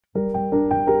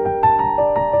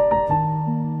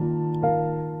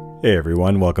Hey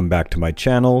everyone, welcome back to my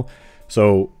channel.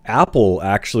 So Apple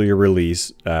actually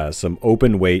released some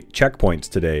open weight checkpoints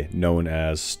today known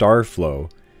as Starflow.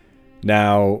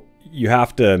 Now you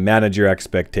have to manage your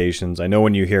expectations. I know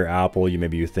when you hear Apple,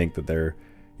 maybe you think that they're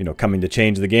coming to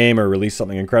change the game or release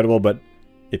something incredible, but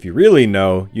if you really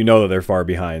know, you know that they're far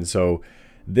behind. So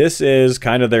this is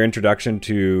kind of their introduction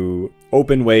to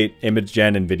open weight image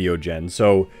gen and video gen.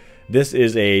 So this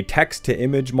is a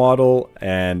text-to-image model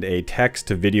and a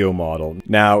text-to-video model.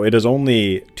 Now, it is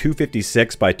only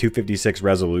 256 by 256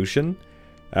 resolution.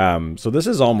 So this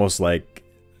is almost like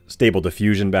Stable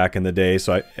Diffusion back in the day.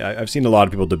 So I've seen a lot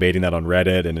of people debating that on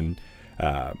Reddit and in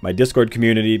my Discord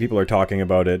community. People are talking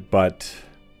about it, but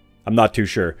I'm not too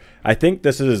sure. I think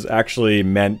this is actually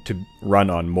meant to run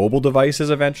on mobile devices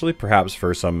eventually, perhaps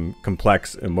for some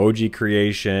complex emoji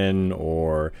creation,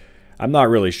 or I'm not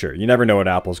really sure. You never know what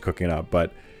Apple's cooking up,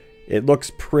 but it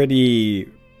looks pretty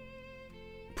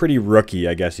rookie,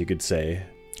 I guess you could say.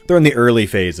 They're in the early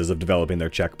phases of developing their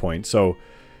checkpoint, so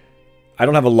I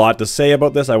don't have a lot to say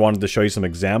about this. I wanted to show you some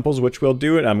examples, which we'll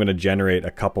do, and I'm going to generate a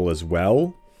couple as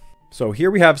well. So here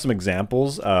we have some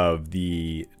examples of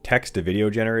the text to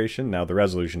video generation. Now the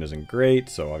resolution isn't great,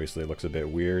 so obviously it looks a bit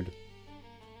weird.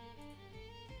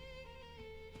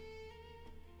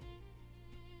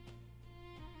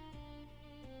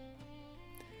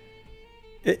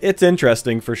 It's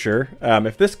interesting for sure.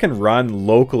 If this can run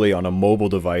locally on a mobile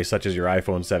device such as your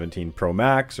iPhone 17 Pro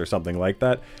Max or something like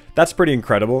that, that's pretty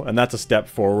incredible, and that's a step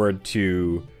forward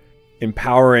to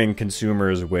empowering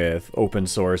consumers with open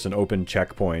source and open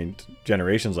checkpoint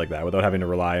generations like that without having to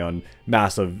rely on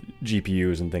massive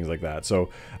GPUs and things like that. So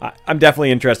I'm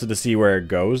definitely interested to see where it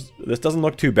goes. This doesn't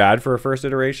look too bad for a first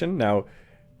iteration. Now,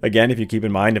 again, if you keep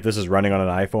in mind, if this is running on an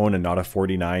iPhone and not a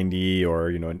 4090 or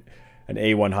an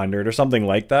A100 or something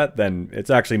like that, then it's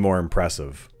actually more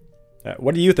impressive.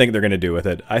 What do you think they're going to do with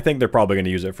it? I think they're probably going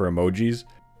to use it for emojis.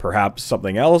 Perhaps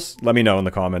something else? Let me know in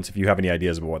the comments if you have any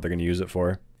ideas about what they're going to use it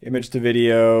for. Image to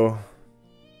video,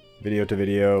 video to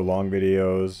video, long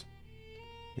videos.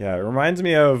 Yeah, it reminds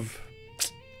me of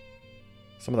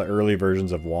some of the early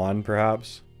versions of Juan,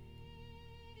 perhaps.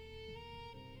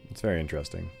 It's very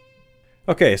interesting.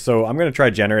 Okay, so I'm going to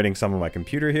try generating some on my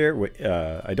computer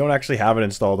here. I don't actually have it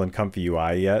installed on Comfy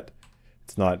UI yet.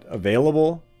 It's not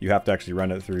available. You have to actually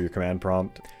run it through your command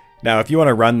prompt. Now, if you want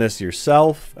to run this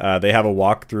yourself, they have a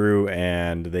walkthrough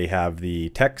and they have the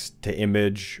text to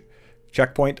image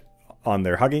checkpoint on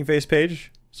their Hugging Face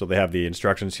page. So they have the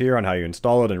instructions here on how you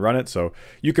install it and run it. So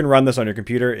you can run this on your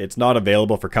computer. It's not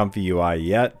available for Comfy UI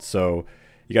yet, so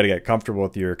you got to get comfortable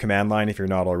with your command line if you're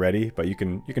not already, but you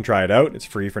can try it out. It's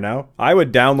free for now. I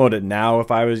would download it now if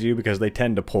I was you, because they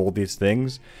tend to pull these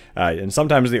things. And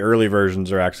sometimes the early versions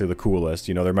are actually the coolest.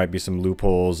 There might be some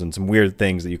loopholes and some weird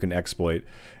things that you can exploit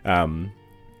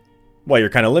while you're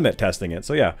kind of limit testing it.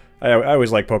 So yeah, I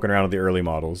always like poking around with the early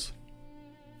models.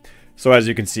 So as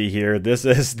you can see here, this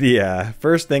is the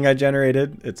first thing I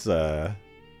generated. It's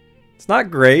not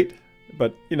great,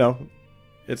 but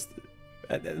it's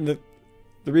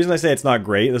the reason I say it's not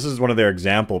great, this is one of their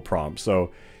example prompts. So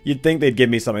you'd think they'd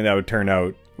give me something that would turn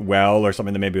out well, or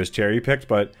something that maybe was cherry picked,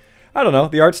 but I don't know.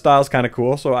 The art style is kind of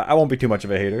cool, so I won't be too much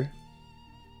of a hater.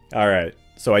 All right,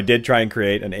 so I did try and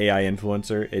create an AI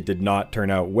influencer. It did not turn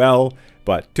out well,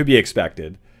 but to be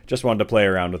expected. Just wanted to play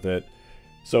around with it.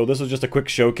 So this was just a quick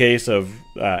showcase of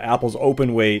Apple's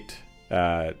open weight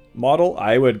model.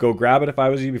 I would go grab it if I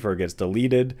was you before it gets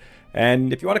deleted.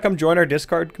 And if you want to come join our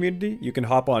Discord community, you can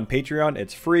hop on Patreon.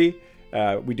 It's free.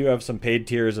 We do have some paid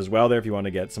tiers as well there if you want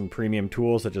to get some premium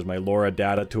tools, such as my LoRa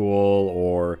data tool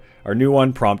or our new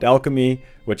one, Prompt Alchemy,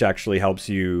 which actually helps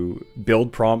you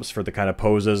build prompts for the kind of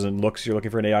poses and looks you're looking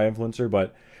for an AI influencer.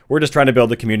 But we're just trying to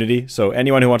build a community. So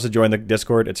anyone who wants to join the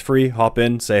Discord, it's free. Hop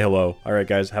in, say hello. All right,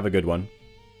 guys, have a good one.